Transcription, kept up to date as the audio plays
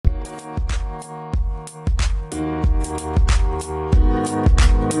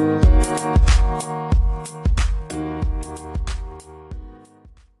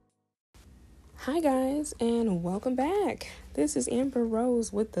welcome back. This is Amber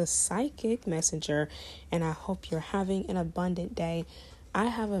Rose with the Psychic Messenger, and I hope you're having an abundant day. I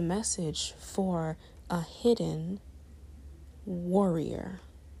have a message for a hidden warrior.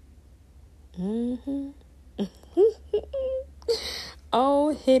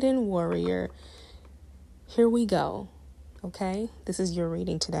 Oh, hidden warrior. Here we go. Okay, this is your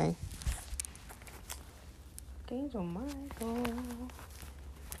reading today. Angel Michael,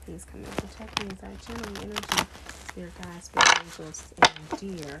 please come and protect me as I channel the energy, spirit guides, spirit angels, and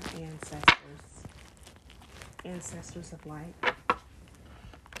dear ancestors of light,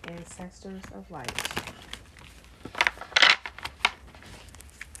 ancestors of light,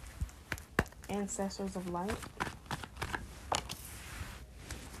 ancestors of light,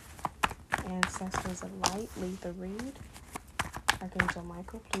 ancestors of light. Lead the read. Archangel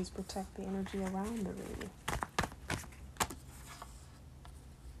Michael, please protect the energy around the read.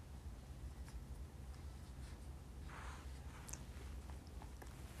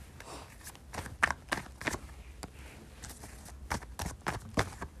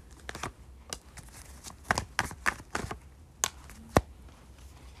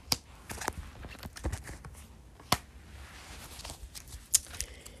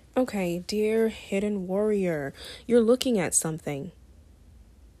 Okay, dear hidden warrior, you're looking at something,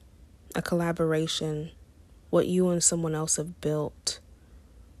 a collaboration, what you and someone else have built,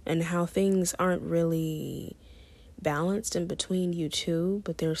 and how things aren't really balanced in between you two,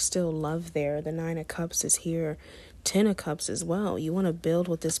 but there's still love there. The 9 of Cups is here, 10 of Cups as well. You want to build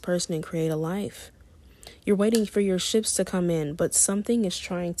with this person and create a life. You're waiting for your ships to come in, but something is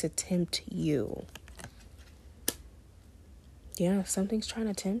trying to tempt you. Yeah, something's trying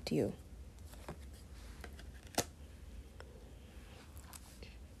to tempt you.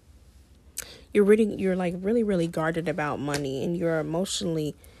 You're like really guarded about money, and you're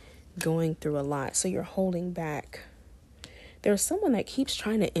emotionally going through a lot. So you're holding back. There's someone that keeps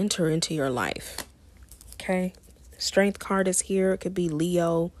trying to enter into your life. Okay. Strength card is here. It could be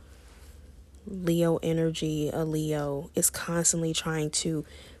Leo energy. A Leo is constantly trying to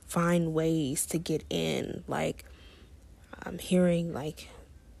find ways to get in. Like, I'm hearing like,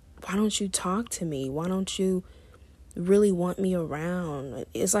 why don't you talk to me? Why don't you really want me around?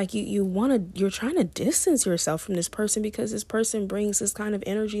 It's like you're trying to distance yourself from this person because this person brings this kind of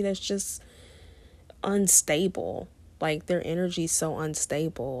energy that's just unstable. Like, their energy is so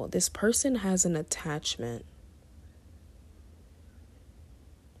unstable. This person has an attachment.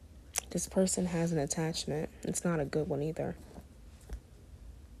 This person has an attachment. It's not a good one either.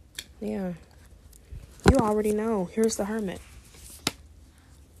 Yeah. You already know. Here's the Hermit.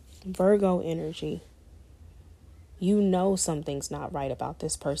 Virgo energy. You know something's not right about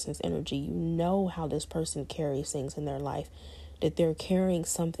this person's energy. You know how this person carries things in their life, that they're carrying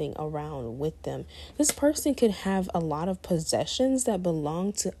something around with them. This person could have a lot of possessions that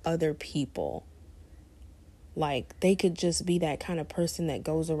belong to other people. Like, they could just be that kind of person that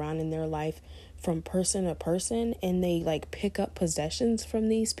goes around in their life from person to person, and they like pick up possessions from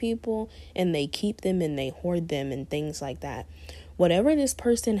these people and they keep them and they hoard them and things like that. Whatever this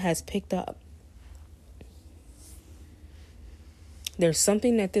person has picked up, there's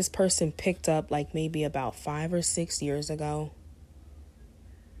something that this person picked up like maybe about 5 or 6 years ago.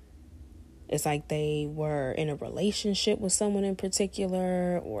 It's like they were in a relationship with someone in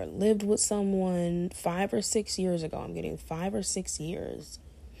particular or lived with someone 5 or 6 years ago. I'm getting 5 or 6 years.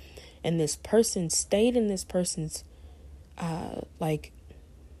 And this person stayed in this person's, like,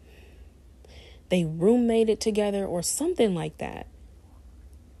 they roommated together or something like that.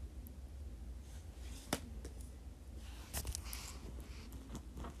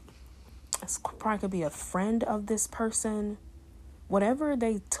 This probably could be a friend of this person. Whatever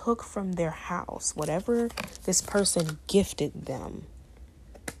they took from their house, whatever this person gifted them,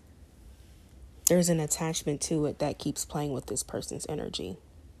 there's an attachment to it that keeps playing with this person's energy.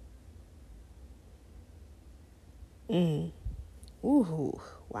 Ooh,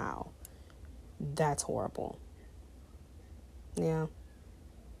 wow. That's horrible. Yeah.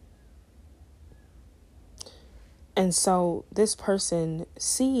 And so this person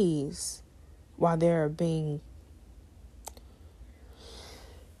sees while their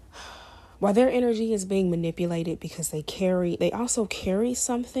energy is being manipulated because they also carry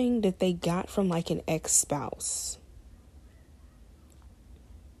something that they got from like an ex-spouse.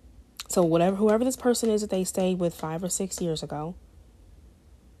 So whoever this person is that they stayed with 5 or 6 years ago,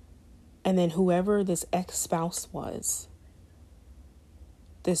 and then whoever this ex-spouse was,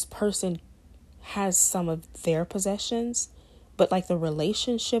 this person has some of their possessions, but like the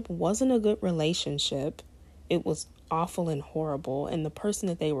relationship wasn't a good relationship. It was awful and horrible, and the person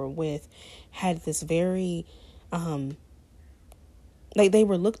that they were with had this very Like they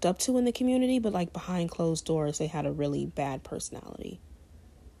were looked up to in the community, but like behind closed doors, they had a really bad personality.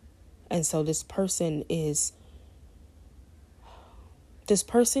 And so this person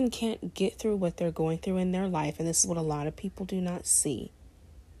can't get through what they're going through in their life. And this is what a lot of people do not see.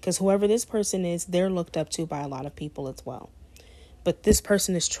 Because whoever this person is, they're looked up to by a lot of people as well. But this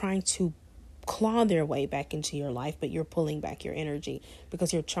person is trying to claw their way back into your life, but you're pulling back your energy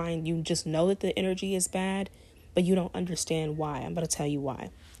because you just know that the energy is bad, but you don't understand why. I'm going to tell you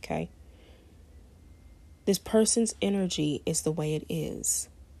why, okay? This person's energy is the way it is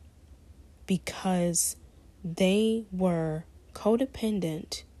because they were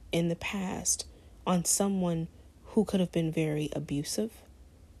codependent in the past on someone who could have been very abusive.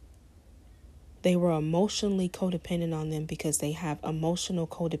 They were emotionally codependent on them because they have emotional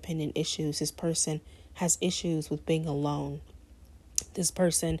codependent issues. This person has issues with being alone. This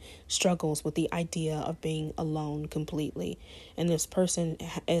person struggles with the idea of being alone completely. And this person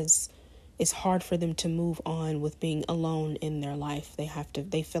it's hard for them to move on with being alone in their life.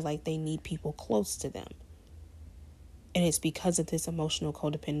 They feel like they need people close to them. And it's because of this emotional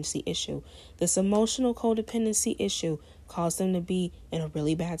codependency issue. This emotional codependency issue caused them to be in a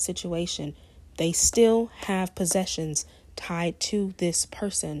really bad situation. They still have possessions tied to this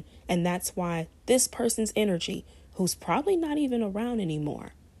person. And that's why this person's energy, who's probably not even around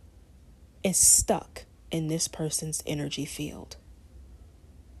anymore, is stuck in this person's energy field.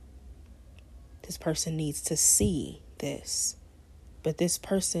 This person needs to see this. But this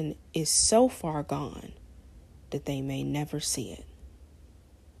person is so far gone that they may never see it.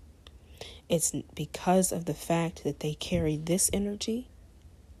 It's because of the fact that they carry this energy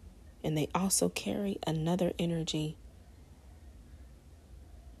and they also carry another energy.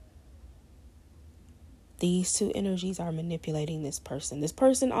 These two energies are manipulating this person. This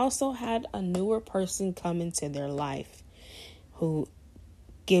person also had a newer person come into their life who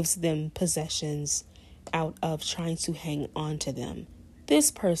gives them possessions out of trying to hang on to them.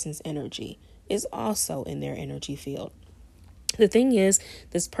 This person's energy is also in their energy field. The thing is,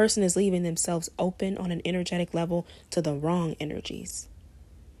 this person is leaving themselves open on an energetic level to the wrong energies.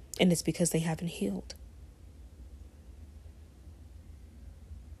 And it's because they haven't healed.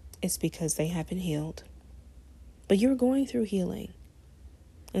 It's because they haven't healed. But you're going through healing.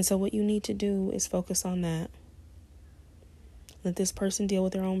 And so what you need to do is focus on that. Let this person deal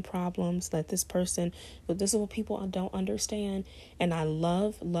with their own problems. But this is what people don't understand. And I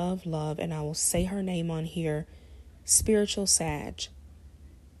love, and I will say her name on here, Spiritual Sag.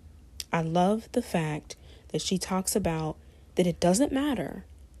 I love the fact that she talks about that it doesn't matter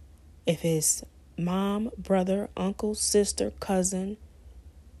if it's mom, brother, uncle, sister, cousin.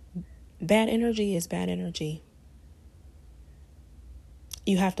 Bad energy is bad energy.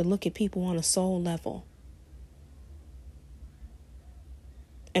 You have to look at people on a soul level.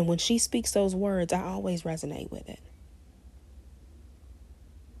 And when she speaks those words, I always resonate with it.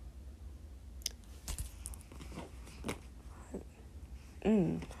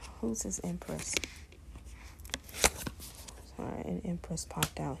 Who's this Empress? Sorry, an Empress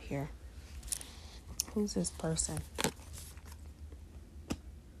popped out here. Who's this person?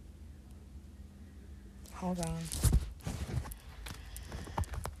 Hold on.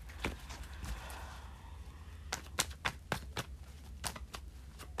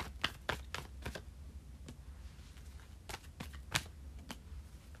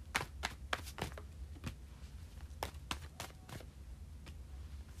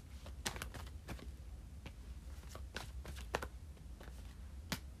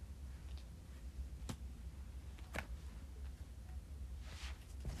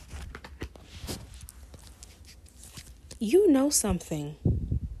 You know something.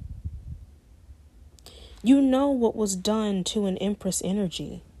 You know what was done to an Empress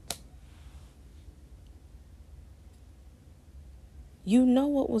energy. You know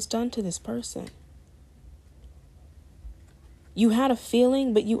what was done to this person. You had a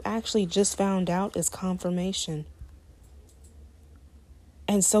feeling, but you actually just found out as confirmation.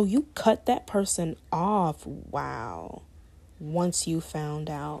 And so you cut that person off. Wow. Once you found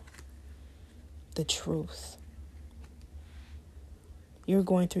out the truth. You're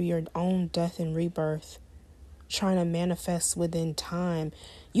going through your own death and rebirth, trying to manifest within time.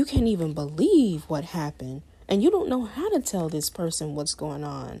 You can't even believe what happened. And you don't know how to tell this person what's going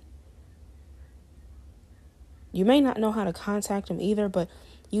on. You may not know how to contact them either, but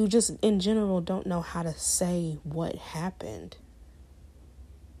you just in general don't know how to say what happened.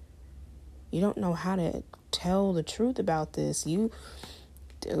 You don't know how to tell the truth about this. My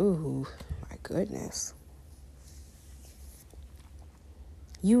goodness.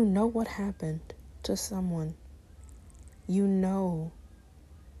 You know what happened to someone You know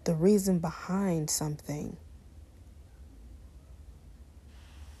the reason behind something.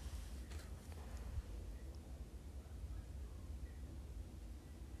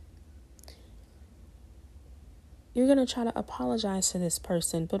 You're going to try to apologize to this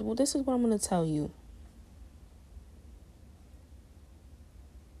person, but this is what I'm going to tell you.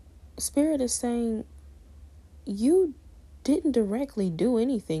 Spirit is saying you didn't directly do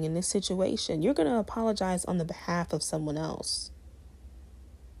anything in this situation. You're going to apologize on the behalf of someone else.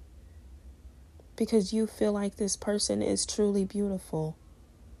 Because you feel like this person is truly beautiful.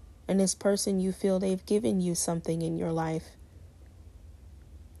 And this person, you feel they've given you something in your life.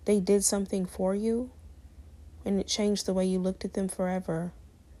 They did something for you, and it changed the way you looked at them forever.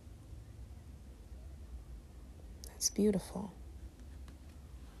 That's beautiful.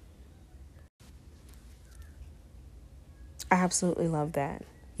 I absolutely love that.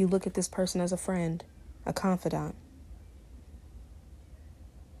 You look at this person as a friend, a confidant,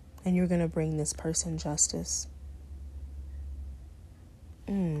 and you're going to bring this person justice.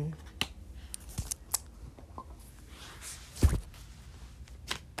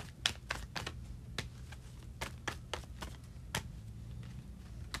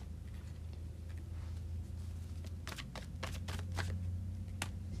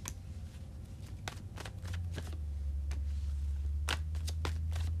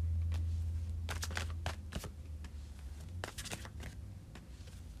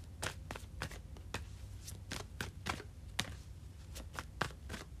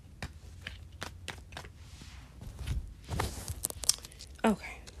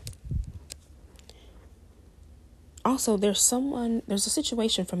 Okay. Also, there's a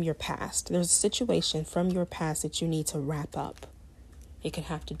situation from your past. There's a situation from your past that you need to wrap up. It could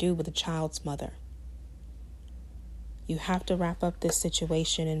have to do with a child's mother. You have to wrap up this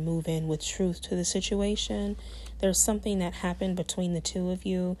situation and move in with truth to the situation. There's something that happened between the two of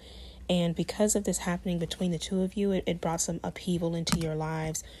you. And because of this happening between the two of you, it brought some upheaval into your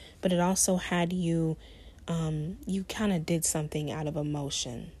lives. But it also had you kind of did something out of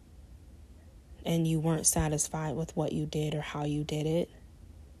emotion. And you weren't satisfied with what you did or how you did it.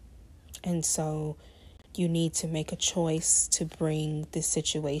 And so you need to make a choice to bring this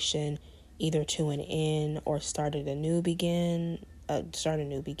situation either to an end or start a new beginning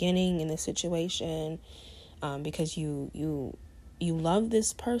in this situation, because you love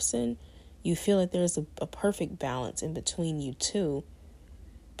this person. You feel that there's a perfect balance in between you two,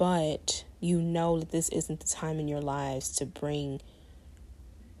 but you know that this isn't the time in your lives to bring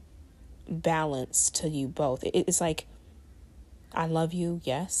balance to you both. It's like, I love you,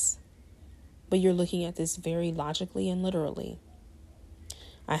 yes, but you're looking at this very logically and literally.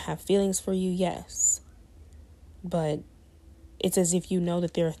 I have feelings for you, yes, but it's as if you know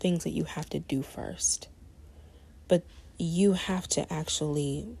that there are things that you have to do first. But you have to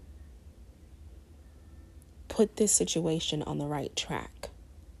actually put this situation on the right track,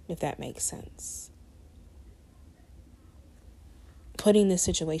 if that makes sense. Putting this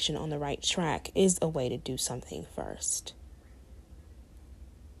situation on the right track is a way to do something first.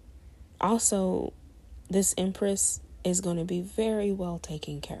 Also, this Empress is going to be very well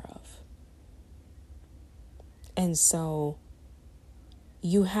taken care of. And so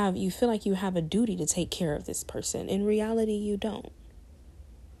you feel like you have a duty to take care of this person. In reality, you don't.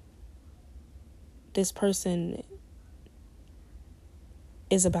 This person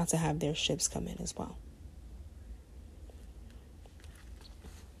is about to have their ships come in as well.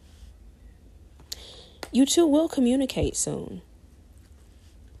 You two will communicate soon.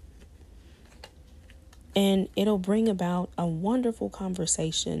 And it'll bring about a wonderful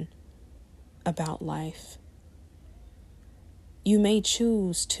conversation about life. You may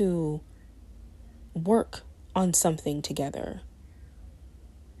choose to work on something together.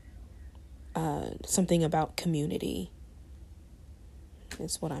 Something about community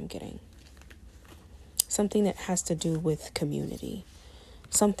is what I'm getting. Something that has to do with community.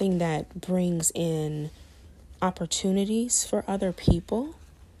 Something that brings in opportunities for other people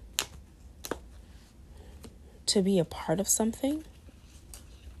to be a part of something.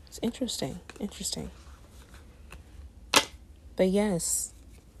 It's interesting. But yes,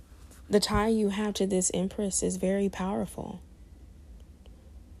 the tie you have to this Empress is very powerful.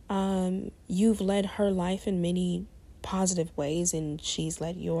 You've led her life in many positive ways, and she's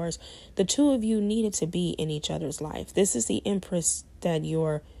led yours. The two of you needed to be in each other's life. This is the Empress that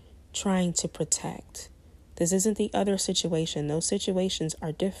you're trying to protect. This isn't the other situation. Those situations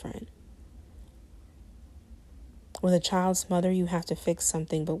are different. With a child's mother, you have to fix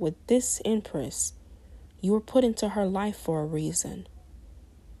something. But with this Empress, you were put into her life for a reason,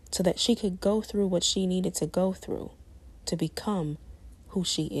 so that she could go through what she needed to go through. to become who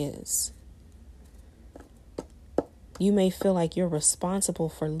she is. You may feel like you're responsible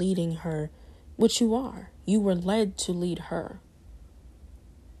for leading her, which you are. You were led to lead her.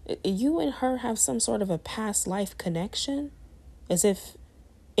 You and her have some sort of a past life connection, as if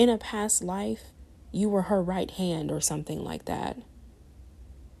in a past life you were her right hand or something like that.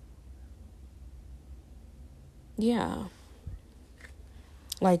 Yeah.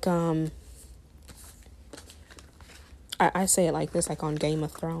 Like, I say it like this, like on Game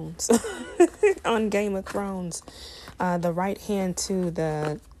of Thrones. On Game of Thrones, the right hand to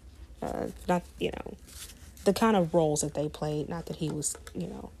the, not, the kind of roles that they played. Not that he was,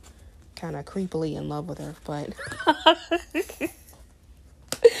 kind of creepily in love with her, but,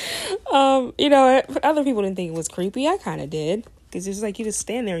 other people didn't think it was creepy. I kind of did. Because it's like you just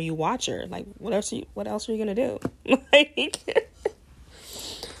stand there and you watch her. Like, what else are you going to do?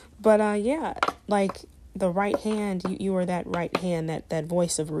 But, yeah, like the right hand, you are that right hand, that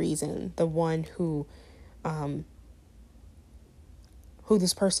voice of reason, the one who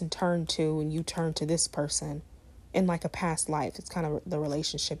this person turned to, and you turn to this person in like a past life. It's kind of the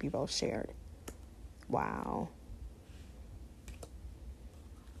relationship you both shared. Wow.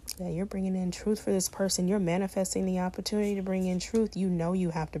 Yeah, you're bringing in truth for this person. You're manifesting the opportunity to bring in truth. You know you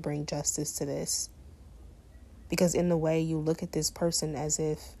have to bring justice to this. Because in the way you look at this person as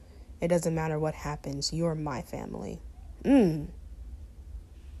if it doesn't matter what happens, you're my family. I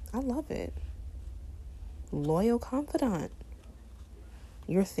love it. Loyal confidant.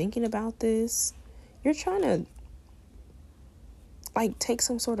 You're thinking about this. You're trying to, like, take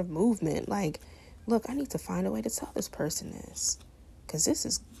some sort of movement. Like, look, I need to find a way to tell this person this. Because this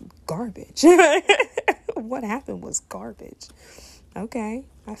is garbage. What happened was garbage. Okay,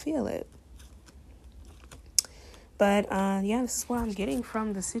 I feel it. But, yeah, this is what I'm getting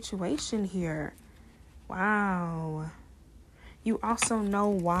from the situation here. Wow. You also know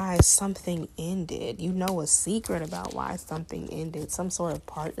why something ended. You know a secret about why something ended. Some sort of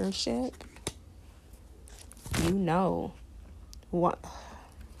partnership. You know what?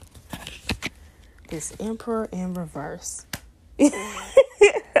 This Emperor in reverse.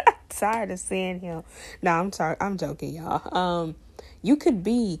 Tired of seeing him. No, I'm joking, y'all. You could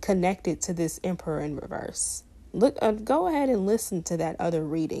be connected to this Emperor in reverse. Look, go ahead and listen to that other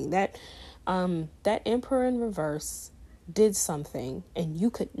reading. That Emperor in reverse did something, and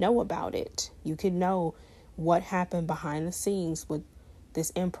you could know about it. You could know what happened behind the scenes with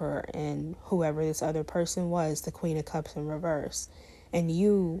this Emperor and whoever this other person was, the Queen of Cups in reverse. And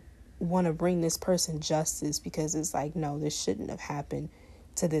you want to bring this person justice because it's like, no, this shouldn't have happened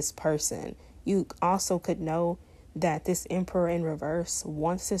to this person. You also could know that this Emperor in reverse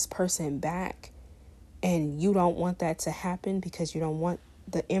wants this person back, and you don't want that to happen because you don't want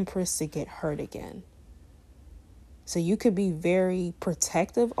the Empress to get hurt again. So you could be very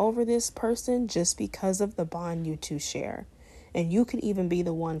protective over this person just because of the bond you two share. And you could even be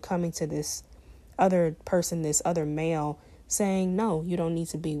the one coming to this other person, this other male, saying, no, you don't need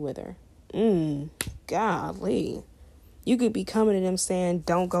to be with her. Golly. You could be coming to them saying,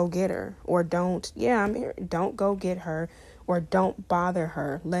 don't go get her. Or don't go get her. Or don't bother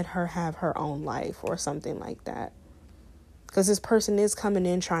her. Let her have her own life or something like that. Because this person is coming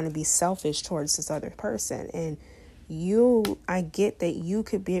in trying to be selfish towards this other person. And I get that you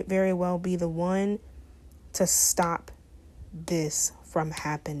could very well be the one to stop this from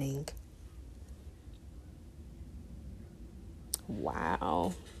happening.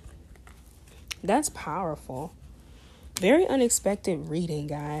 Wow. That's powerful. Very unexpected reading,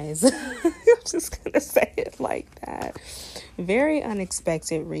 guys. I'm just going to say it like that. Very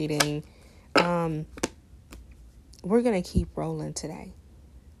unexpected reading. We're going to keep rolling today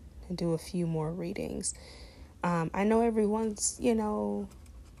and do a few more readings. I know everyone's,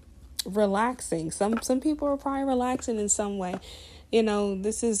 relaxing. Some people are probably relaxing in some way.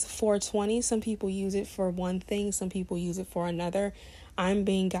 This is 420. Some people use it for one thing. Some people use it for another. I'm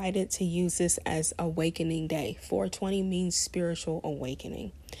being guided to use this as awakening day. 420 means spiritual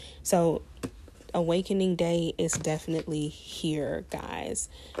awakening. So awakening day is definitely here, guys.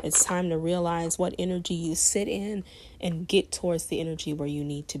 It's time to realize what energy you sit in and get towards the energy where you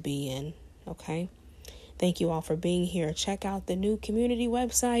need to be in. Okay. Thank you all for being here. Check out the new community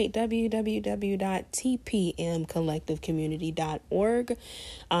website, www.tpmcollectivecommunity.org.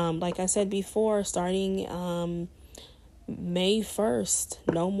 Like I said before, starting May 1st,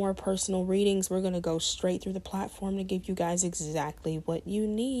 no more personal readings. We're going to go straight through the platform to give you guys exactly what you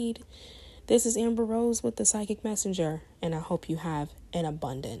need. This is Amber Rose with the Psychic Messenger, and I hope you have an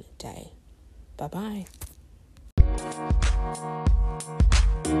abundant day. Bye-bye.